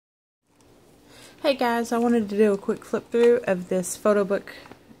Hey guys, I wanted to do a quick flip through of this photo book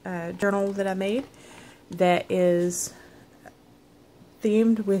journal that I made that is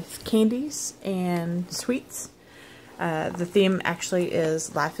themed with candies and sweets. The theme actually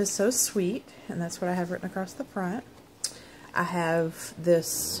is Life is So Sweet, and that's what I have written across the front. I have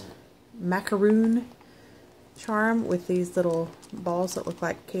this macaroon charm with these little balls that look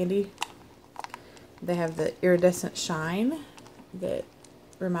like candy. They have the iridescent shine that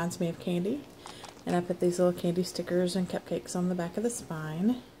reminds me of candy. And I put these little candy stickers and cupcakes on the back of the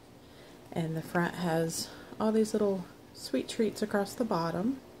spine. And the front has all these little sweet treats across the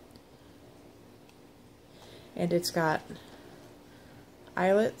bottom. And it's got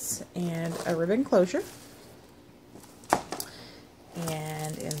eyelets and a ribbon closure.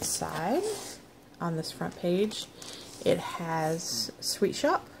 And inside, on this front page, it has Sweet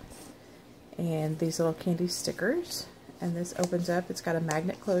Shop and these little candy stickers. And this opens up, it's got a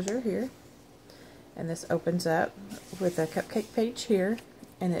magnet closure here. And this opens up with a cupcake page here,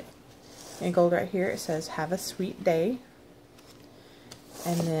 and it in gold right here it says "Have a Sweet Day."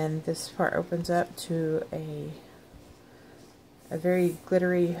 And then this part opens up to a very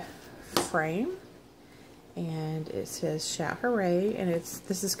glittery frame, and it says "Shout Hooray!" And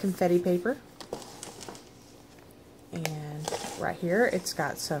this is confetti paper. And right here it's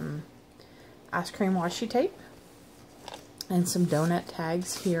got some ice cream washi tape and some donut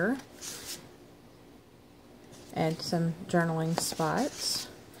tags here. And some journaling spots.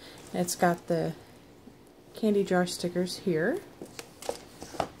 It's got the candy jar stickers here.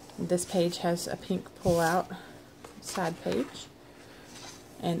 This page has a pink pull-out side page.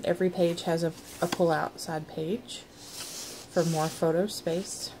 And every page has a pull-out side page for more photo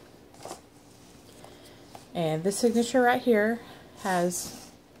space. And this signature right here has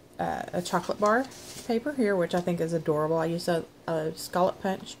a chocolate bar paper here, which I think is adorable. I used a scallop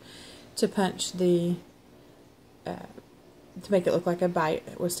punch to punch the to make it look like a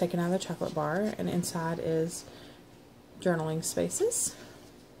bite was taken out of the chocolate bar, and inside is journaling spaces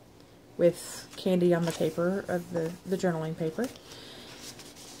with candy on the paper of the journaling paper.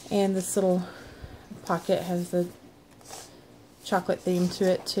 And this little pocket has the chocolate theme to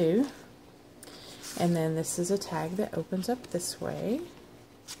it too. And then this is a tag that opens up this way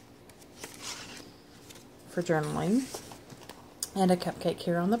for journaling, and a cupcake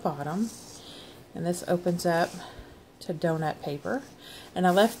here on the bottom. And this opens up to donut paper. And I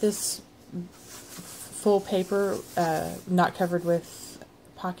left this full paper not covered with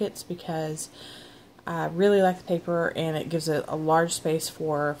pockets because I really like the paper and it gives it a large space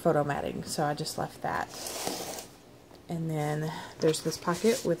for photo matting. So I just left that. And then there's this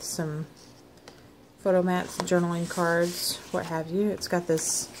pocket with some photo mats, journaling cards, what have you. It's got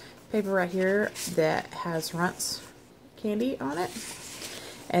this paper right here that has Runts candy on it.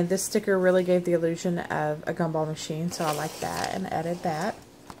 And this sticker really gave the illusion of a gumball machine, so I like that and added that.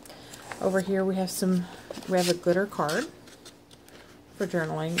 Over here we have a glitter card for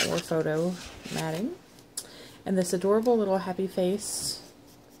journaling or photo matting. And this adorable little happy face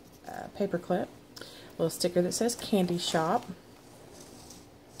paper clip. Little sticker that says Candy Shop.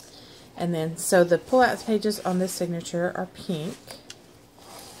 And then, so the pull-out pages on this signature are pink.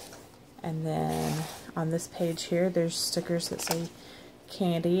 And then on this page here, there's stickers that say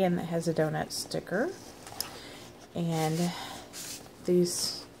candy, and it has a donut sticker. And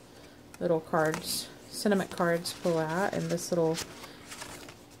these little cards, sentiment cards, pull out, and this little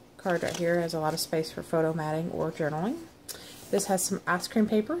card right here has a lot of space for photo matting or journaling. This has some ice cream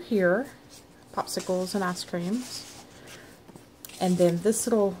paper here, popsicles and ice creams. And then this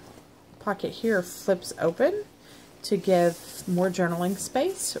little pocket here flips open to give more journaling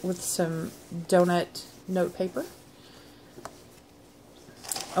space with some donut note paper.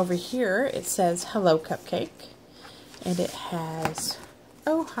 Over here it says Hello Cupcake, and it has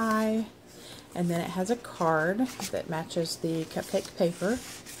Oh Hi, and then it has a card that matches the cupcake paper,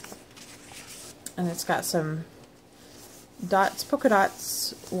 and it's got some dots, polka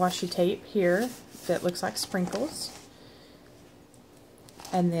dots washi tape here that looks like sprinkles.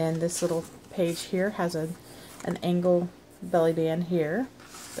 And then this little page here has an angle belly band here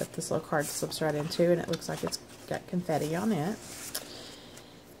that this little card slips right into, and it looks like it's got confetti on it.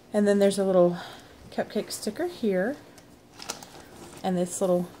 And then there's a little cupcake sticker here, and this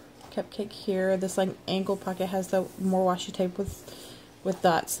little cupcake here. This like angle pocket has the more washi tape with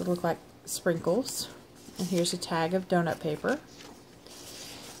dots that look like sprinkles. And here's a tag of donut paper.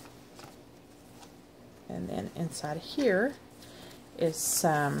 And then inside here is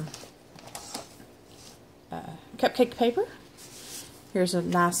some cupcake paper. Here's a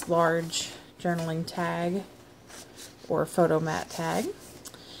nice large journaling tag or photo mat tag.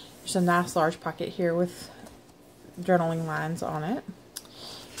 There's a nice large pocket here with journaling lines on it.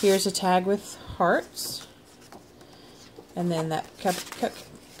 Here's a tag with hearts. And then that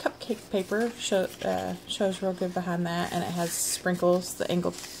cupcake paper shows real good behind that. And it has sprinkles, the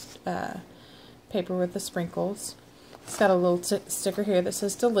angled paper with the sprinkles. It's got a little sticker here that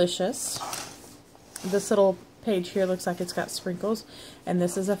says delicious. This little page here looks like it's got sprinkles. And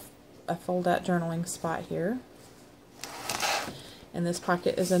this is a fold out journaling spot here. And this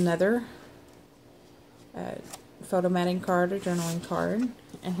pocket is another photo matting card or journaling card.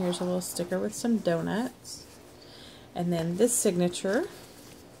 And here's a little sticker with some donuts. And then this signature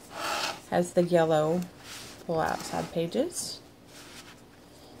has the yellow pull out side pages.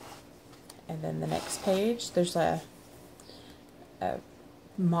 And then the next page, there's a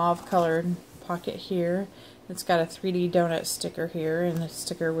mauve colored pocket here. It's got a 3D donut sticker here and a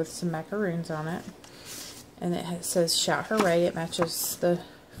sticker with some macaroons on it. And it says shout hooray. It matches the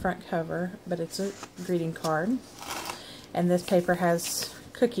front cover, but it's a greeting card. And this paper has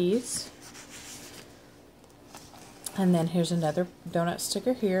cookies. And then here's another donut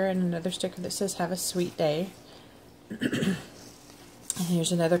sticker here and another sticker that says have a sweet day. And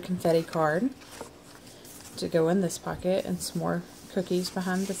here's another confetti card to go in this pocket and some more cookies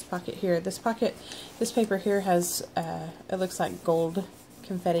behind this pocket here. This paper here has, it looks like gold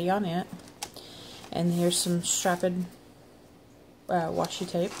confetti on it. And here's some strapped washi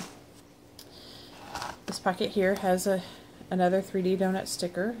tape. This pocket here has another 3D donut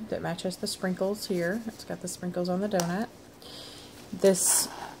sticker that matches the sprinkles here. It's got the sprinkles on the donut. This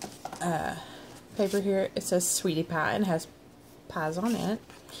paper here, it says sweetie pie and has pies on it.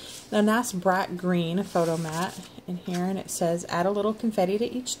 And a nice bright green photo mat in here, and it says add a little confetti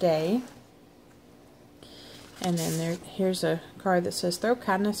to each day. And then here's a card that says throw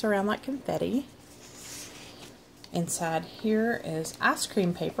kindness around like confetti. Inside here is ice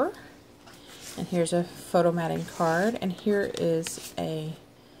cream paper. And here's a photo matting card. And here is a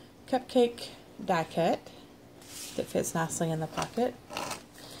cupcake die cut that fits nicely in the pocket.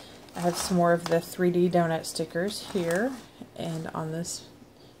 I have some more of the 3D donut stickers here. And on this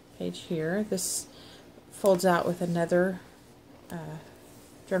page here, this folds out with another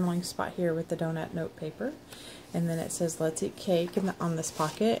journaling spot here with the donut note paper. And then it says let's eat cake on this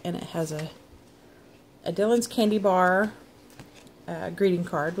pocket. And it has a Dylan's candy bar greeting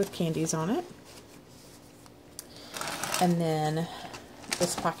card with candies on it. And then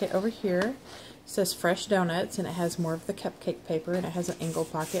this pocket over here says fresh donuts, and it has more of the cupcake paper, and it has an angle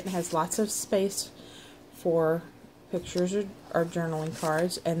pocket, and it has lots of space for pictures or journaling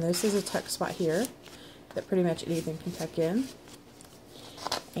cards. And this is a tuck spot here that pretty much anything can tuck in.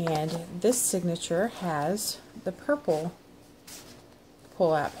 And this signature has the purple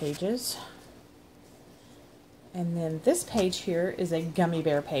pull out pages. And then this page here is a gummy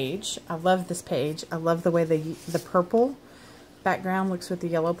bear page. I love this page. I love the way the purple background looks with the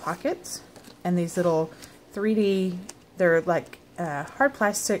yellow pockets. And these little 3D, they're like hard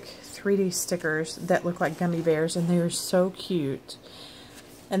plastic 3D stickers that look like gummy bears, and they're so cute.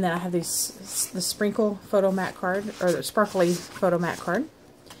 And then I have the sprinkle photo mat card, or the sparkly photo mat card.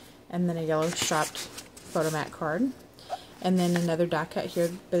 And then a yellow striped photo mat card. And then another die cut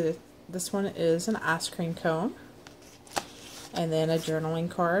here, but this one is an ice cream cone. And then a journaling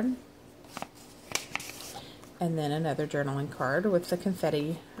card. And then another journaling card with the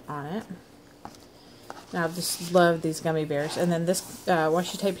confetti on it. Now I just love these gummy bears. And then this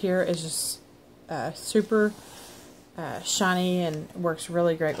washi tape here is just super shiny and works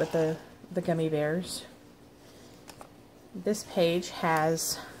really great with the gummy bears. This page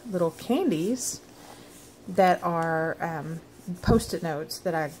has little candies that are Post-it notes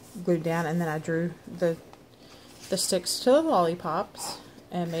that I glued down, and then I drew the sticks to the lollipops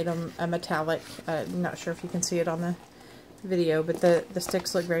and made them a metallic. I'm not sure if you can see it on the video, but the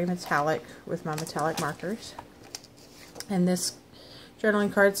sticks look very metallic with my metallic markers. And this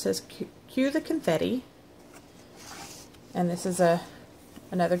journaling card says cue the confetti. And this is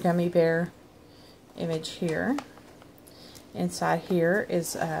another gummy bear image here. Inside here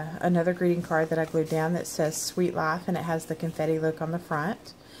is another greeting card that I glued down that says Sweet Life, and it has the confetti look on the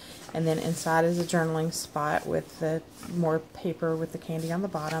front. And then inside is a journaling spot with the more paper with the candy on the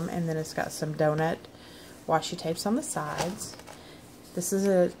bottom, and then it's got some donut washi tapes on the sides. This is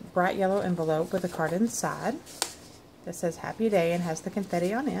a bright yellow envelope with a card inside that says Happy Day and has the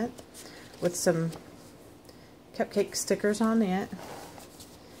confetti on it with some cupcake stickers on it.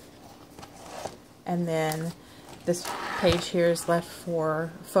 And then this page here is left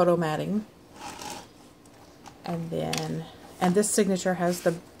for photo matting. And this signature has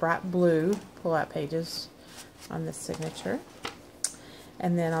the bright blue pull-out pages on this signature.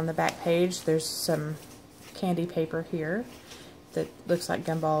 And then on the back page, there's some candy paper here that looks like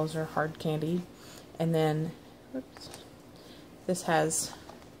gumballs or hard candy. And then, oops, this has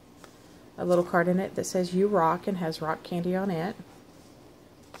a little card in it that says "You Rock" and has rock candy on it.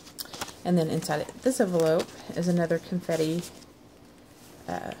 And then inside this envelope is another confetti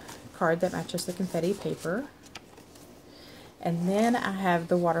card that matches the confetti paper. And then I have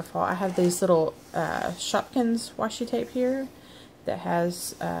the waterfall. I have these little Shopkins washi tape here that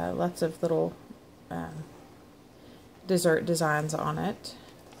has lots of little dessert designs on it.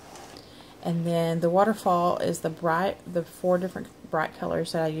 And then the waterfall is the 4 different bright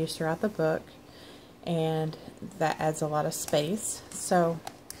colors that I use throughout the book, and that adds a lot of space. So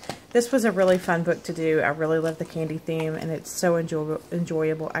this was a really fun book to do. I really love the candy theme, and it's so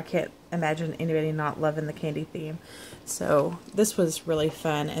enjoyable. I can't imagine anybody not loving the candy theme. So this was really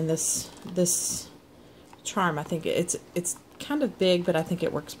fun, and this charm, I think it's kind of big, but I think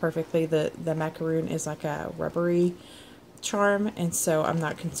it works perfectly. The macaroon is like a rubbery charm, and so I'm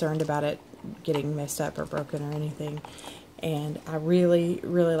not concerned about it getting messed up or broken or anything. And I really,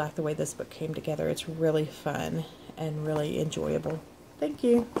 really like the way this book came together. It's really fun and really enjoyable. Thank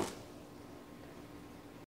you.